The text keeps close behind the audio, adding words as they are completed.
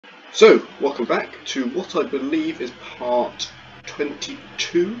So, welcome back to what I believe is part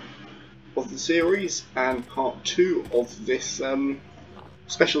 22 of the series and part 2 of this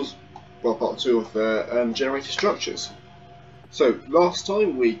specials, well, part 2 of the generated structures. So, last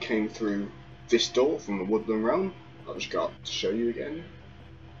time we came through this door from the woodland realm. I'll just go up to show you again.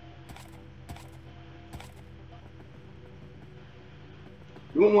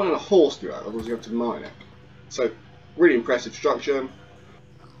 You wouldn't want a horse through that, otherwise you have to mine it. So, really impressive structure.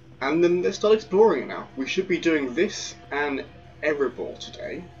 And then let's start exploring it now. We should be doing this and erebor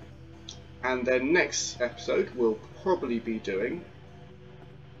today. And then next episode we'll probably be doing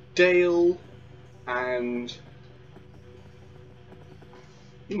Dale and...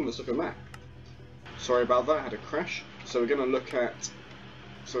 let's look at a map. Sorry about that, I had a crash. So we're going to look at...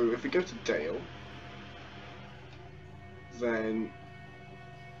 So if we go to Dale, then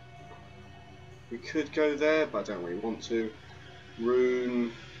we could go there, but I don't really want to.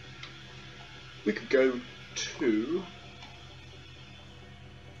 Rune... We could go to...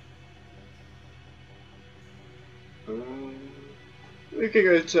 we could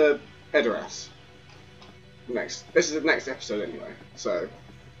go to Edoras. This is the next episode anyway, so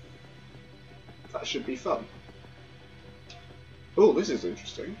that should be fun. Oh, this is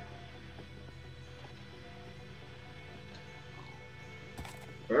interesting.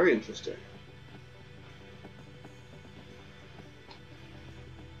 Very interesting.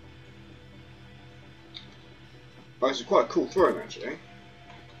 Oh, this is quite a cool throne actually.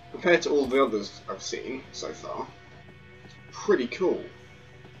 Compared to all the others I've seen so far. Pretty cool.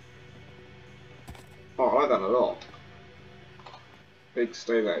 Oh, I like that a lot. Big,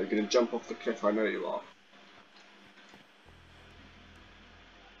 stay there. You're going to jump off the cliff, I know you are.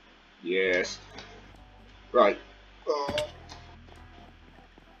 Yes. Right. Oh.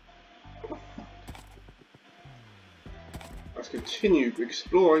 Let's continue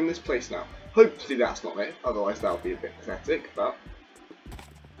exploring this place now. Hopefully that's not it, otherwise that would be a bit pathetic, but...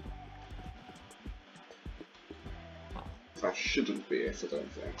 that shouldn't be it, I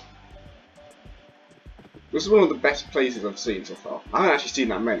don't think. This is one of the best places I've seen so far. I haven't actually seen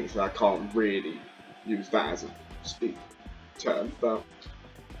that many, so I can't really use that as a speak term, but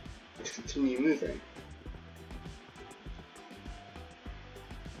let's continue moving.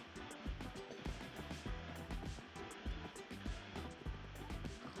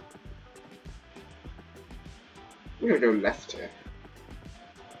 I'm gonna go left here.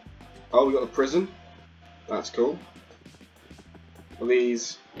 Oh, we got the prison. That's cool. Are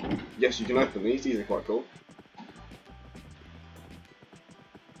these? Yes, you can open these. These are quite cool.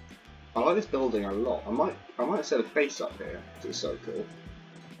 I like this building a lot. I might set a base up here because it's so cool.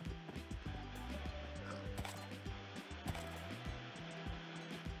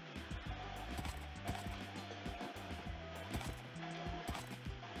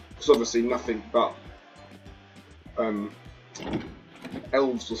 Because obviously nothing but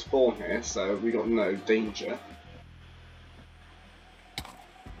elves will spawn here, so we got no danger.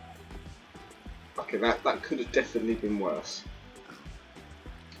 Okay, that could have definitely been worse.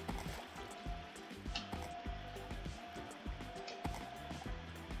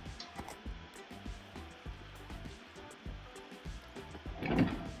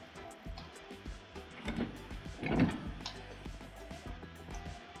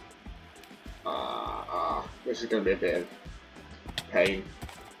 This is going to be a bit of pain.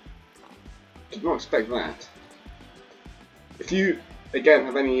 Did not expect that. If you, again,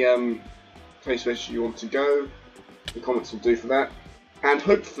 have any places you want to go, the comments will do for that. And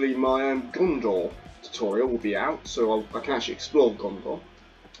hopefully my Gondor tutorial will be out, so I can actually explore Gondor,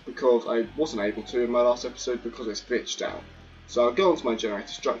 because I wasn't able to in my last episode because it's glitched out. So I'll go onto my generated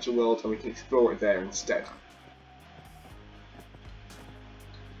structure world and we can explore it there instead.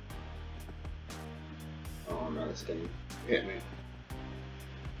 Oh no, it's going to hit me.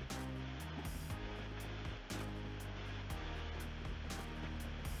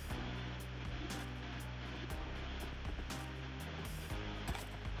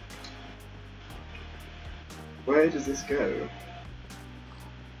 Where does this go?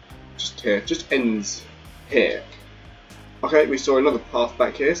 Just here, just ends here. Okay, we saw another path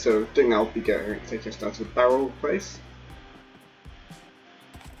back here, so I think that'll be going to take us down to the barrel place.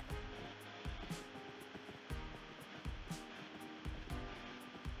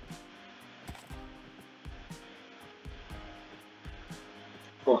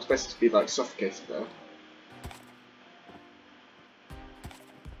 Oh, it's best to be like suffocated there.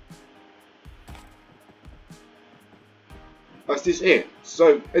 That's just it.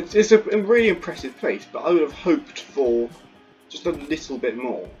 So it's a really impressive place, but I would have hoped for just a little bit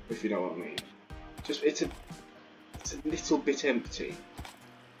more, if you know what I mean. Just it's a little bit empty.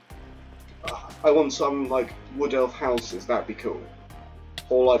 I want some like wood elf houses, that'd be cool.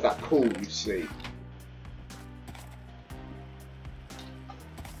 Or like that pool you see.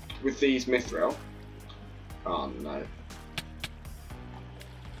 With these mithril. Oh no.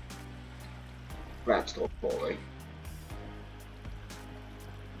 That's not poorly.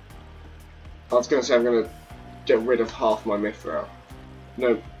 I was going to say I'm going to get rid of half my mithril.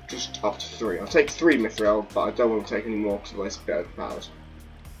 No, just up to 3. I'll take 3 mithril, but I don't want to take any more because otherwise it's better powers.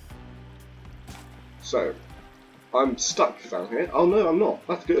 So, I'm stuck down here. Oh no, I'm not.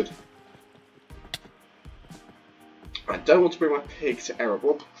 That's good. I don't want to bring my pig to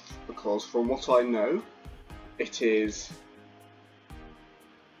Erebor because from what I know, it is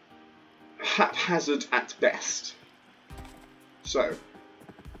haphazard at best. So,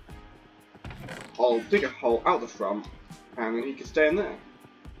 I'll dig a hole out the front and then he can stay in there.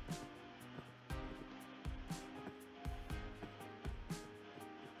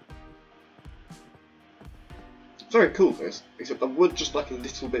 Very cool this, except I would just like a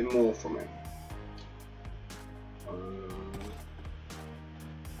little bit more from it.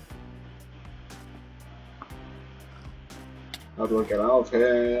 How do I get out of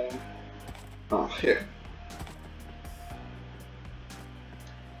here? Ah, here.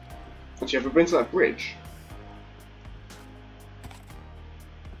 Have you ever been to that bridge?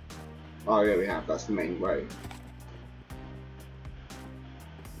 Oh yeah, we have. That's the main way.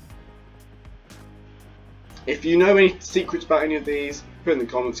 If you know any secrets about any of these, put in the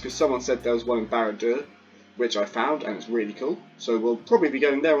comments, because someone said there was one in Barad-dûr, which I found, and it's really cool. So we'll probably be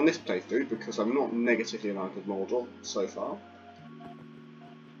going there on this playthrough, because I'm not negatively aligned with Mordor so far.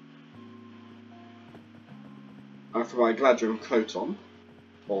 And for my Gladrim Cloton,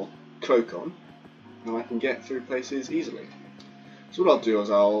 or Clocon, and I can get through places easily. So what I'll do is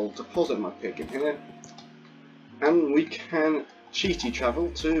I'll deposit my pig in here, and we can cheaty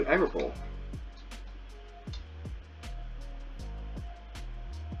travel to Erebor.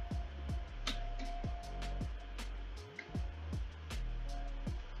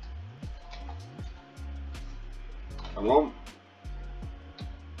 Come on.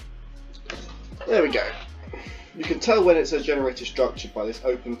 There we go. You can tell when it's a generator structure by this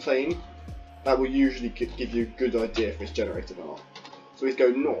open plane. That will usually give you a good idea if it's generated or not. So we go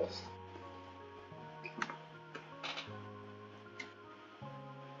north.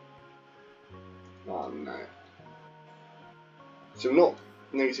 Oh no. So I'm not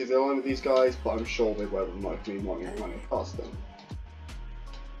negatively aligned with these guys, but I'm sure they were likely wanting money past them.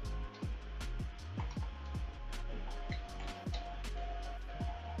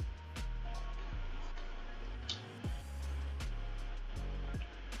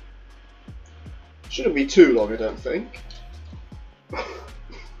 Shouldn't be too long, I don't think.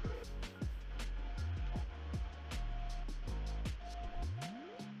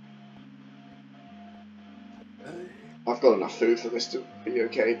 I've got enough food for this to be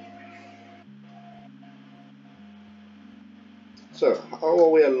okay. So, how are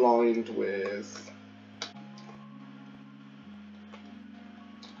we aligned with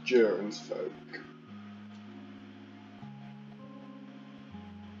Durin's folk?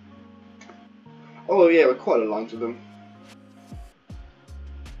 Oh yeah, we're quite aligned with them.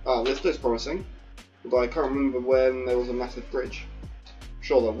 Oh, this looks promising. But I can't remember when there was a massive bridge.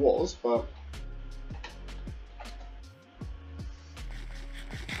 Sure there was, but...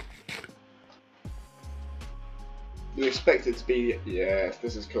 You expect it to be... Yes,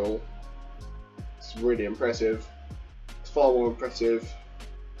 this is cool. It's really impressive. It's far more impressive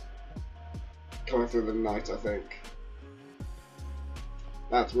coming through the night, I think.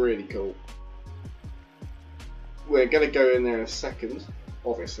 That's really cool. We're going to go in there in a second,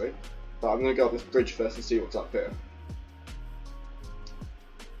 obviously, but I'm going to go up this bridge first and see what's up here.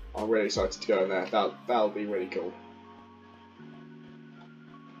 I'm really excited to go in there. That'll be really cool.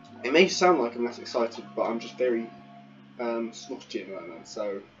 It may sound like I'm less excited, but I'm just very snotty at the moment,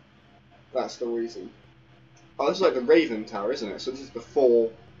 so that's the reason. Oh, this is like the Raven Tower, isn't it? So this is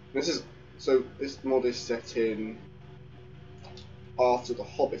before. This mod is set in after the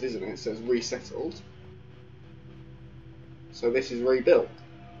Hobbit, isn't it? So it's resettled. So this is rebuilt.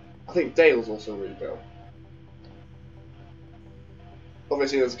 I think Dale's also rebuilt.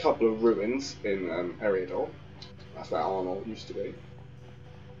 Obviously there's a couple of ruins in Eriador. That's where Arnold used to be.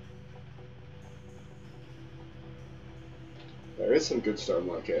 There is some good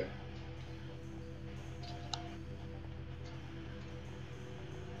stonework here.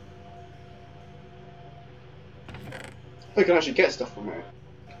 I can actually get stuff from here.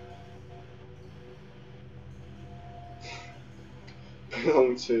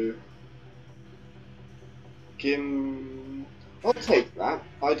 Belong to Gim. I'll take that.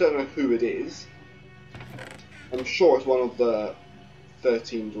 I don't know who it is. I'm sure it's one of the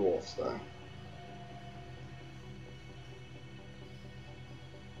 13 dwarfs though.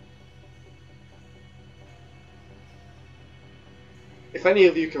 If any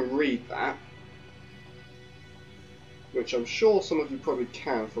of you can read that, which I'm sure some of you probably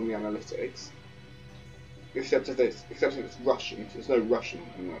can from the analytics, except if it's Russian. There's no Russian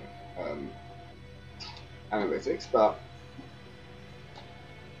in the analytics, but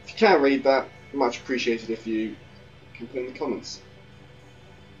if you can read that, much appreciated if you can put in the comments.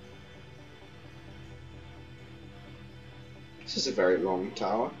 This is a very long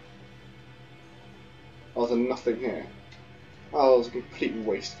tower. Oh, there's nothing here. Oh, it was a complete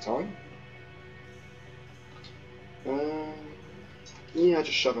waste of time. Yeah,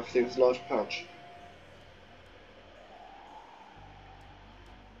 just shove everything in this large pouch.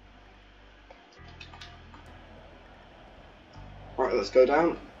 Right, let's go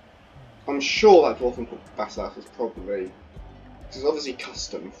down. I'm sure that dwarven Basalt is probably, because it's obviously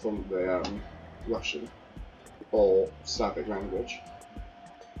custom from the Russian or Slavic language.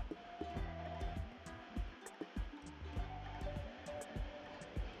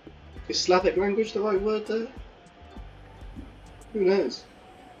 Is Slavic language the right word there? Who knows?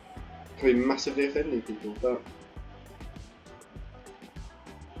 Could be massively offending people, but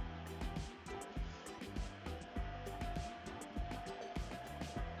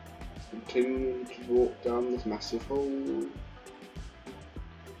continue to walk down this massive hole.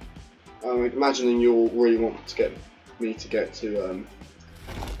 I'm imagining you'll really want to get me to get to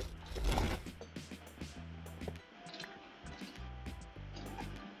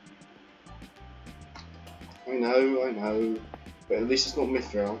I know, but at least it's not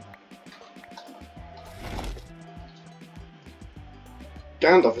Mithril.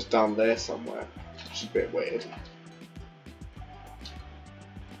 Gandalf is down there somewhere, which is a bit weird.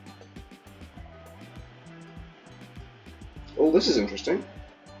 Oh, this is interesting.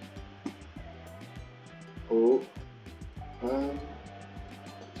 Oh,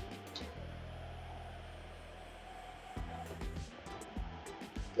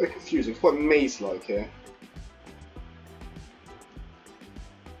 very confusing. It's quite maze-like here.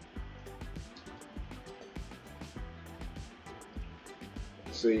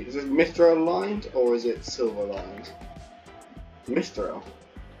 See, is it Mithril lined or is it silver lined? Mithril.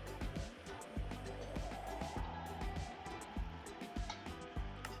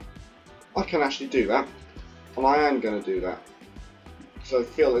 I can actually do that, and I am going to do that. So I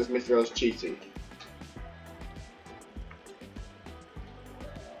feel as Mithril's cheating.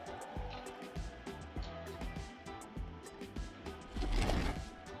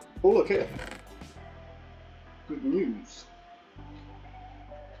 Oh, look here. Good news.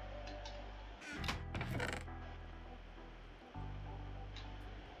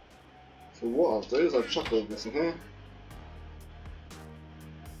 So what I'll do is I'll chuck all this in here.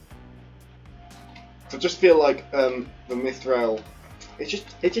 I just feel like the Mithril,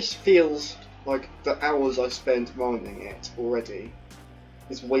 it just feels like the hours I spent mining it already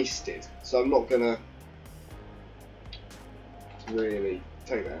is wasted. So I'm not gonna really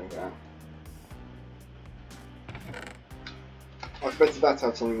take that out. I expected that to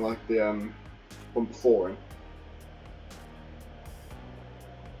have something like the one before him.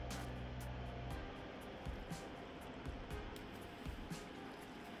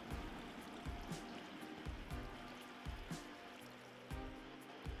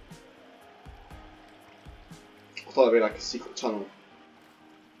 I thought it'd be like a secret tunnel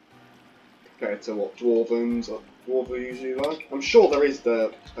compared to what dwarves are usually like. I'm sure there is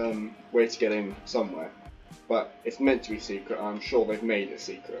the way to get in somewhere, but it's meant to be secret. And I'm sure they've made it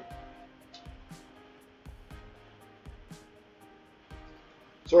secret.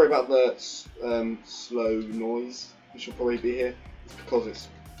 Sorry about the slow noise, which will probably be here. It's because it's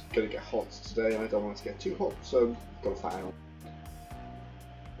going to get hot today, and I don't want it to get too hot, so I've got a fan on.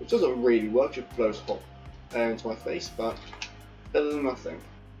 Which doesn't really work; it blows hot air into my face, but better than nothing.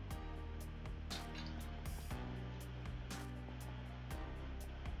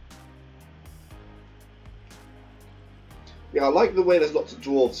 Yeah, I like the way there's lots of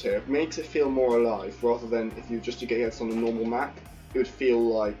dwarves here. It makes it feel more alive, rather than if you just to get this on a normal map, it would feel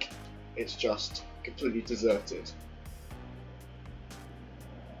like it's just completely deserted.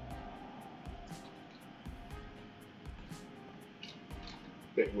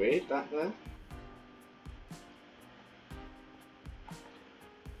 Bit weird, that there.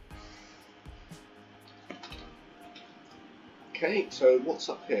 Okay, so what's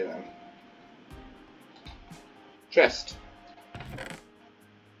up here then? Chest.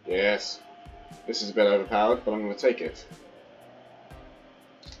 Yes. This is a bit overpowered, but I'm going to take it.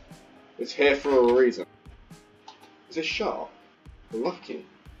 It's here for a reason. Is it sharp? Lucky.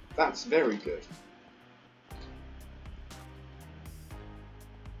 That's very good.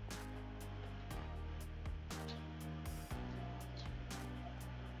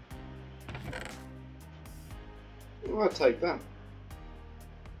 I'll take that.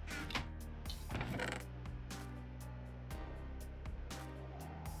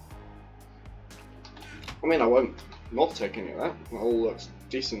 I mean, I won't not take any of that. That all looks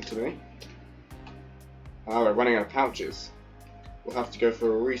decent to me. Ah, we're running out of pouches. We'll have to go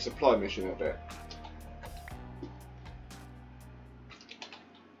for a resupply mission in a bit.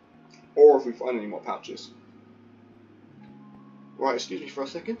 Or if we find any more pouches. Right, excuse me for a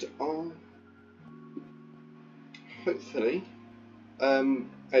second. I'll hopefully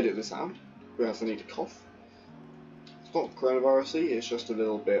edit this out. Whereas I need to cough. It's not coronavirus-y, it's just a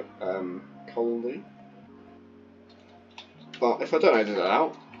little bit coldy. But if I don't edit it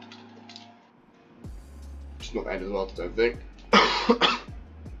out, it's not the end of the world, I don't think.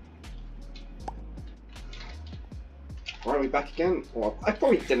 Right, are we back again? Well, I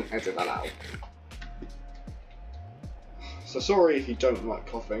probably didn't edit that out. So sorry if you don't like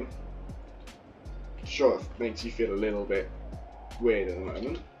coughing. I'm sure it makes you feel a little bit weird at the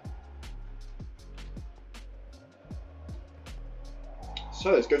moment.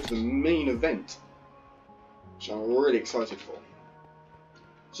 So let's go to the main event, which I'm really excited for.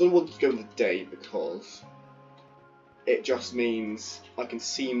 So I wanted to go with the day because it just means I can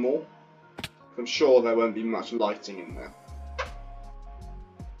see more. I'm sure there won't be much lighting in there.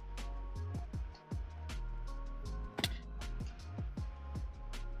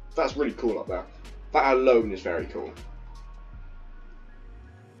 That's really cool up there. That alone is very cool.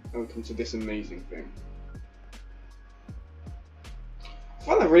 And we come to this amazing thing. I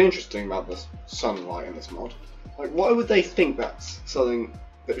find that really interesting about the sunlight in this mod. Like, why would they think that's something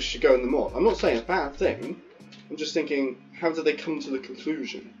that should go in the mod? I'm not saying it's a bad thing. I'm just thinking, how did they come to the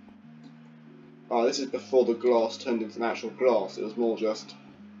conclusion? Oh, this is before the glass turned into actual glass. It was more just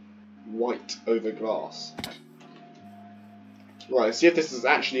white over glass. Right, let's see if this is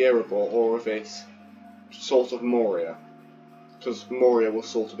actually erebor or if it's sort of Moria. Because Moria was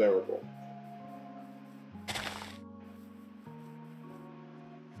sort of erebor.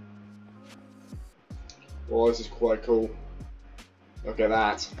 Oh, this is quite cool. Look at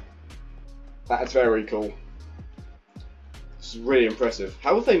that. That's very cool. This is really impressive.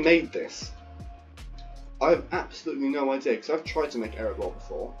 How have they made this? I have absolutely no idea, because I've tried to make erebor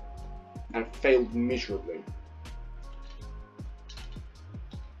before and failed miserably.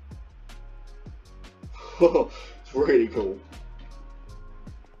 It's really cool.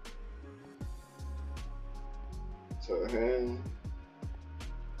 So here.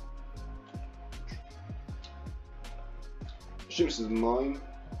 I assume this is mine.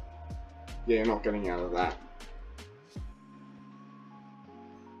 Yeah, you're not getting out of that.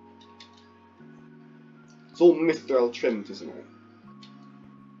 It's all mithril trimmed, isn't it?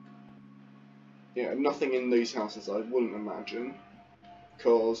 Yeah, nothing in these houses I wouldn't imagine,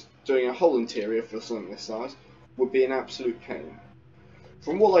 because doing a whole interior for something this size would be an absolute pain.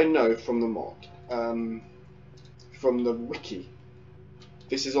 From what I know from the mod, from the wiki,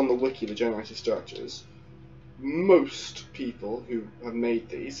 this is on the wiki, the generated structures, most people who have made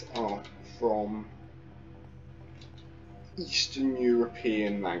these are from Eastern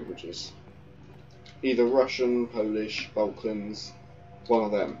European languages. Either Russian, Polish, Balkans, one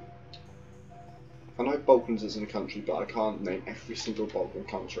of them. I know Balkans is in a country, but I can't name every single Balkan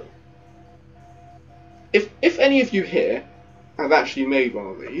country. If any of you here have actually made one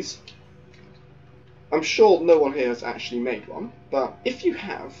of these, I'm sure no one here has actually made one, but if you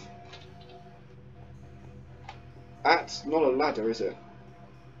have, that's not a ladder, is it?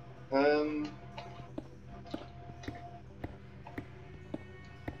 I'm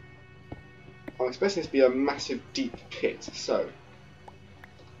expecting this to be a massive deep pit, so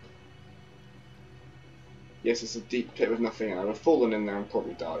yes, it's a deep pit with nothing in it. I'd have fallen in there and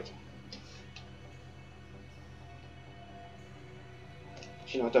probably died.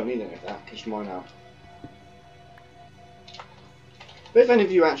 Actually, no, I don't need any of that, because mine out. But if any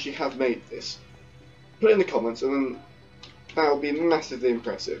of you actually have made this, put it in the comments, and then that will be massively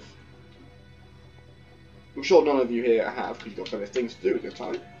impressive. I'm sure none of you here have, because you've got better things to do with your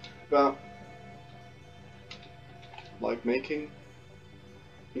time, but like making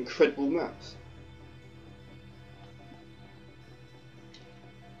incredible maps.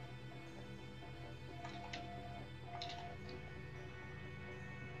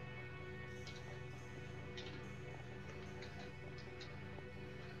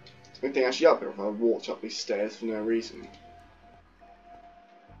 Anything actually up here if I walked up these stairs for no reason?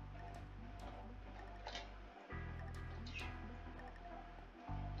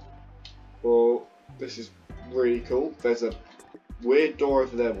 This is really cool. There's a weird door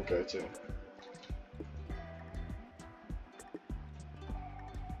over there we'll go to.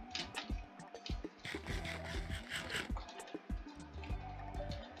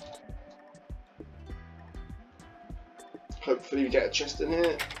 Hopefully we get a chest in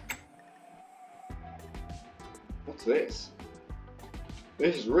here. What's this?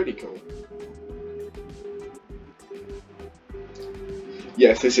 This is really cool.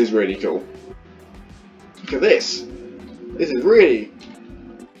 Yes, this is really cool. Look at this. This is really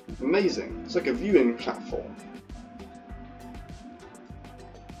amazing. It's like a viewing platform.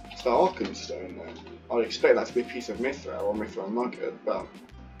 It's the Arkham Stone there. I'd expect that to be a piece of mithril or mithril nugget, but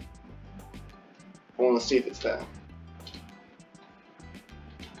I want to see if it's there.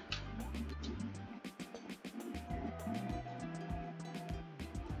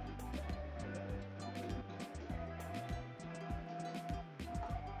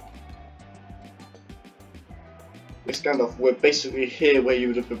 Gandalf, we're basically here where you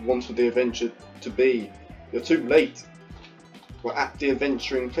would have wanted the adventure to be. You're too late. We're at the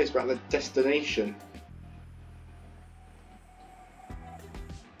adventuring place, we're at the destination.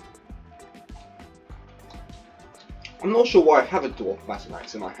 I'm not sure why I have a dwarf battle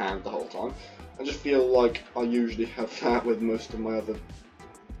axe in my hand the whole time. I just feel like I usually have that with most of my other...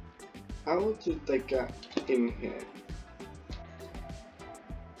 How did they get in here?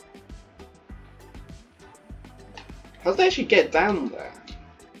 How did they actually get down there?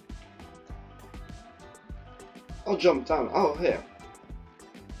 I'll jump down. Oh, here.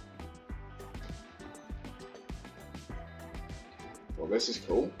 Well, this is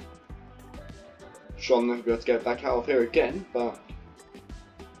cool. Sure, I'll never be able to get back out of here again, but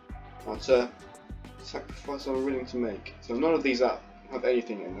that's a sacrifice I'm willing to make. So none of these have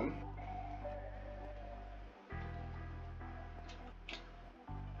anything in them.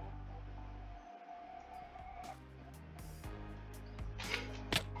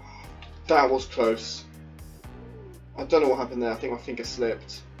 That was close. I don't know what happened there. I think my finger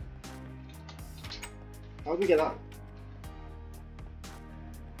slipped. How did we get that?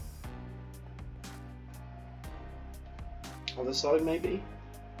 Other side, maybe?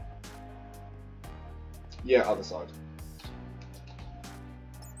 Yeah, other side.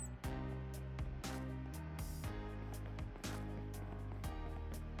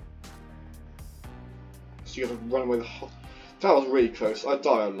 So you gotta run away the whole... That was really close. I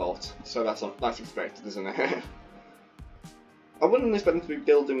die a lot, so that's expected, isn't it? I wouldn't expect them to be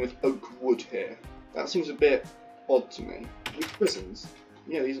building with oak wood here. That seems a bit odd to me. These prisons?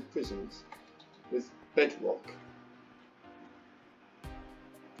 Yeah, these are prisons. With bedrock.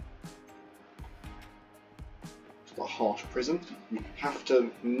 It's a harsh prison. You have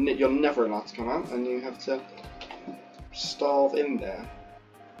to... You're never allowed to come out, and you have to starve in there.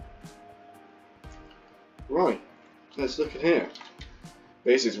 Right. Let's look at here.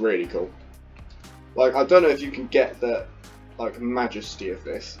 This is really cool. Like, I don't know if you can get the like majesty of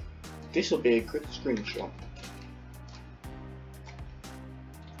this. This will be a good screenshot.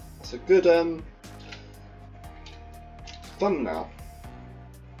 That's a good thumbnail.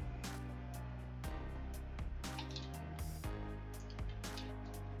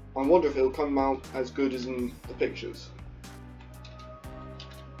 I wonder if it'll come out as good as in the pictures.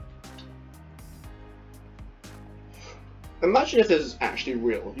 Imagine if this is actually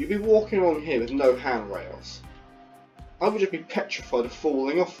real. You'd be walking along here with no handrails. I would just be petrified of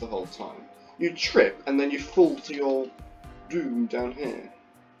falling off the whole time. You'd trip and then you fall to your doom down here.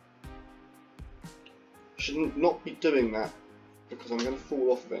 Should not be doing that because I'm going to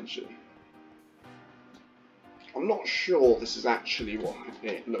fall off eventually. I'm not sure this is actually what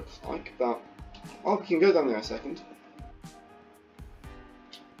it looks like, but oh, we can go down there a second.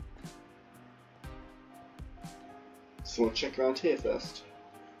 So we'll check around here first.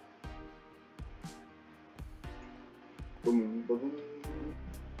 Boom, boom.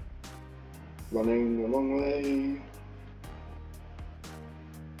 Running a long way.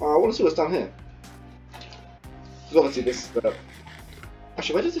 Oh, I want to see what's down here. Because obviously this is the...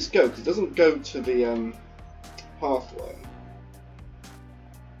 Actually, where does this go? Because it doesn't go to the pathway.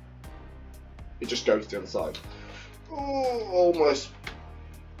 It just goes to the other side. Oh, almost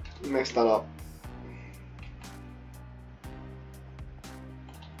messed that up.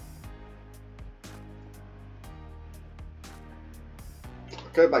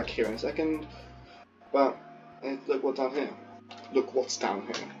 Go back here in a second, but look what's down here. Look what's down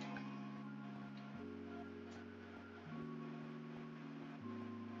here.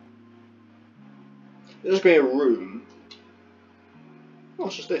 There's just going to be a room. Oh,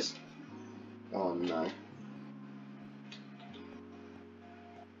 it's just this. Oh no.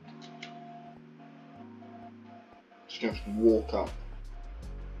 just gonna have to walk up.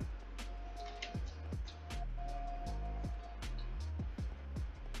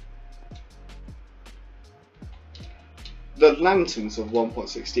 The lanterns of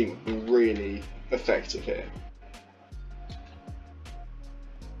 1.16 would be really effective here.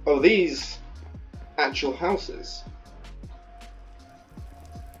 Oh, these actual houses.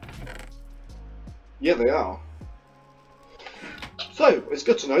 Yeah, they are. So, it's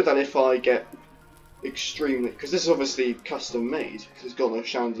good to know that if I get extremely... because this is obviously custom made, because it's got no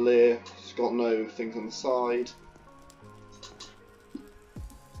chandelier, it's got no things on the side.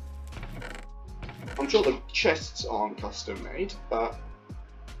 I'm sure the chests aren't custom made, but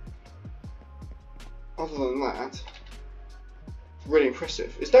other than that, it's really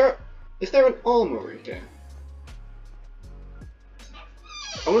impressive. Is there an armory here?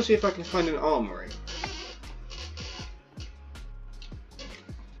 I want to see if I can find an armory.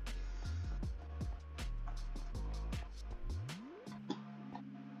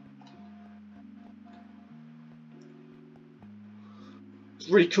 It's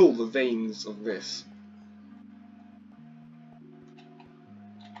really cool, the veins of this.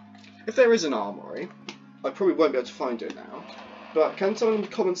 If there is an armory, I probably won't be able to find it now, but can someone in the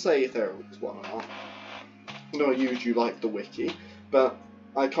comments say if there is one or not? I know I usually like the wiki, but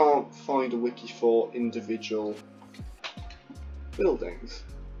I can't find a wiki for individual buildings.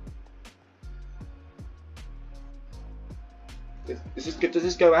 Does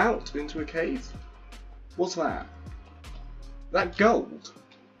this go out into a cave? What's that? That gold?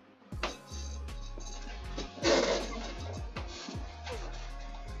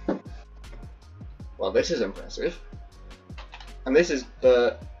 Well, this is impressive. And this is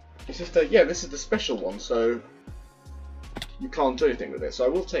the special one, so you can't do anything with it, so I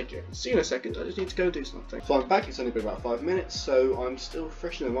will take it. See you in a second, I just need to go do something. So I'm back, it's only been about 5 minutes, so I'm still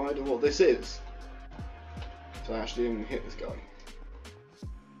fresh in the mind of what this is. So I actually didn't even hit this guy.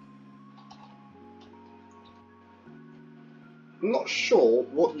 I'm not sure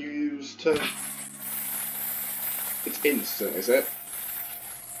what you use to... It's instant, is it?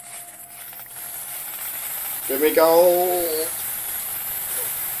 Give me gold!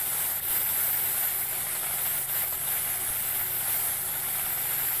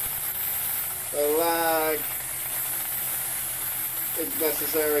 The lag is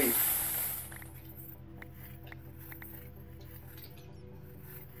necessary.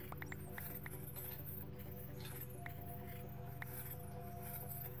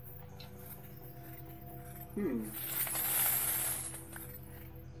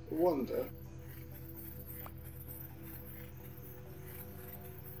 I wonder.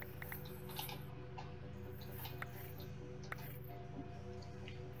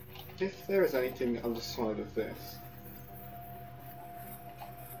 If there is anything on the side of this.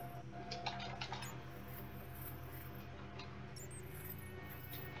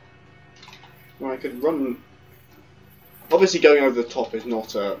 Well, I could run... Obviously going over the top is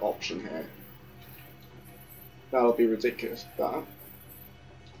not an option here. That'll be ridiculous, but...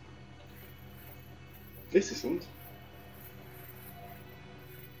 This isn't.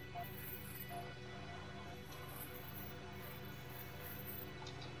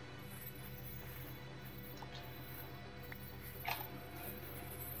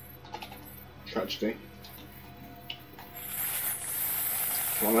 Tragedy.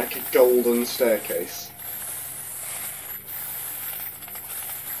 Can I make a golden staircase?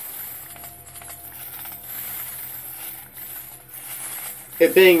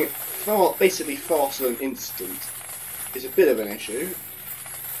 It being basically faster than instant is a bit of an issue.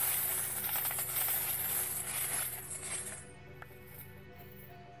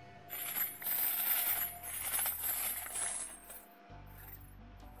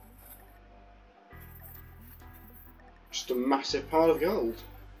 Just a massive pile of gold.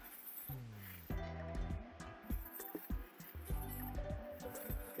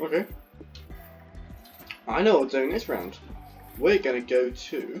 Okay. I know what we're doing this round. We're going to go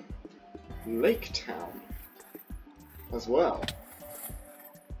to Lake Town as well.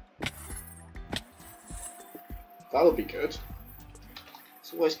 That'll be good.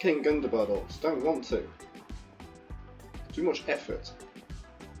 It's always killing Gundabad. Don't want to. Too much effort.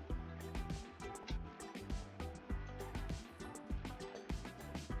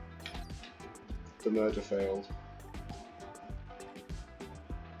 The murder failed.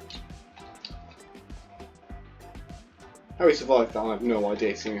 How he survived that I have no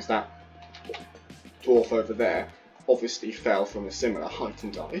idea, seeing as that dwarf over there obviously fell from a similar height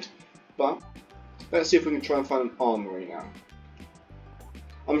and died. But let's see if we can try and find an armory now.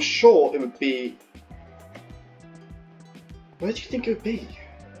 I'm sure it would be... Where do you think it would be?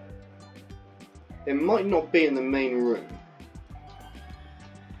 It might not be in the main room.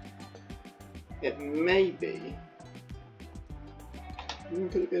 It may be.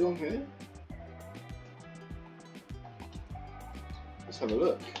 Could it be along here? Let's have a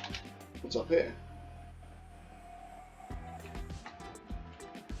look. What's up here?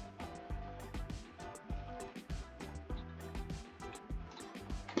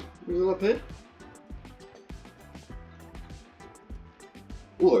 Is it up here?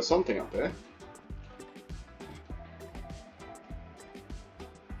 Oh, there's something up there.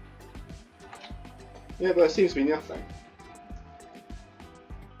 Yeah, but there seems to be nothing.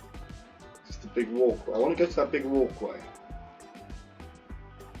 Just a big walkway. I want to go to that big walkway.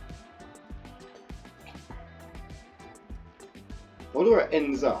 I wonder where it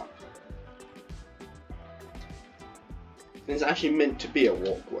ends up. It's actually meant to be a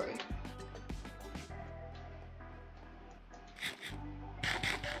walkway.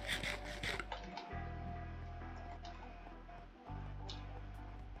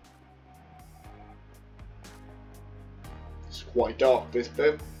 It's quite dark, this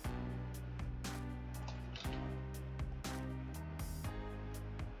bit.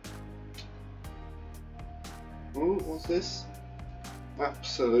 Oh, what's this?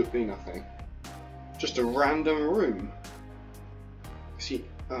 Absolutely nothing. Just a random room. See,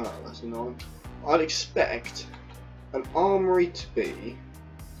 that's annoying. I'd expect an armory to be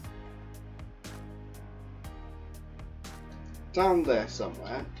down there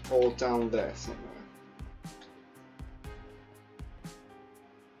somewhere, or down there somewhere.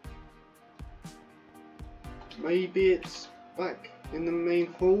 Maybe it's back in the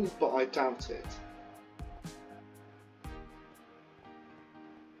main hall, but I doubt it.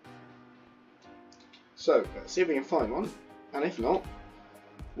 So, let's see if we can find one, and if not,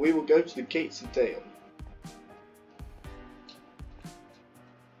 we will go to the Gates of Dale.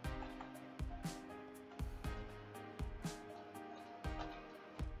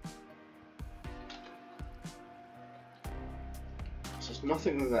 So there's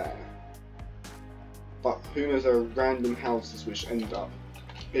nothing there, but who knows, there are random houses which end up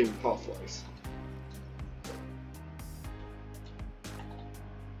being pathways.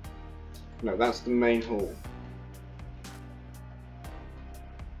 No, that's the main hall.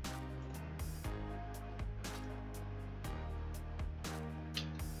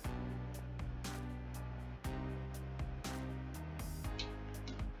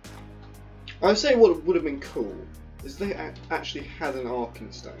 I would say what would have been cool is they actually had an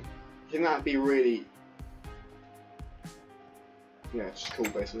Arkenstone. I think that'd be really, yeah, just cool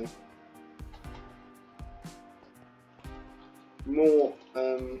basically. More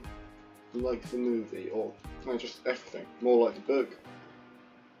like the movie, or no, just everything. More like the book.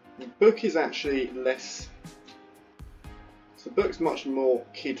 The book is actually less. So the book's much more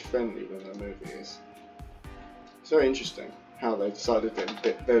kid-friendly than the movie is. It's very interesting how they decided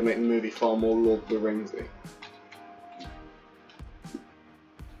that they would make the movie far more Lord of the Ringsy.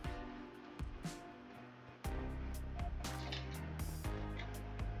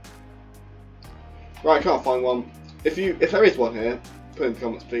 Right, I can't find one. If there is one here, put in the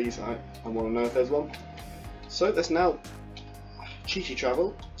comments please. I want to know if there's one. So let's now cheeky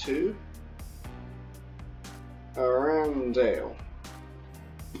travel to Arundel.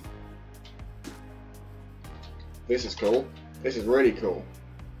 This is cool. This is really cool.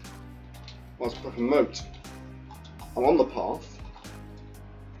 Let's put a moat. I'm on the path.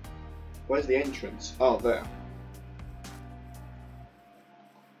 Where's the entrance? Oh, there.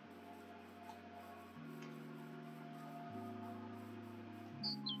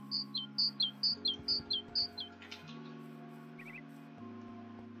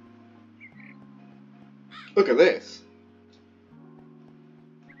 Look at this.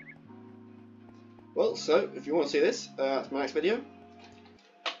 Well, so if you want to see this, that's my next video.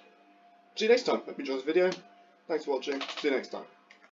 See you next time. Hope you enjoyed this video. Thanks for watching. See you next time.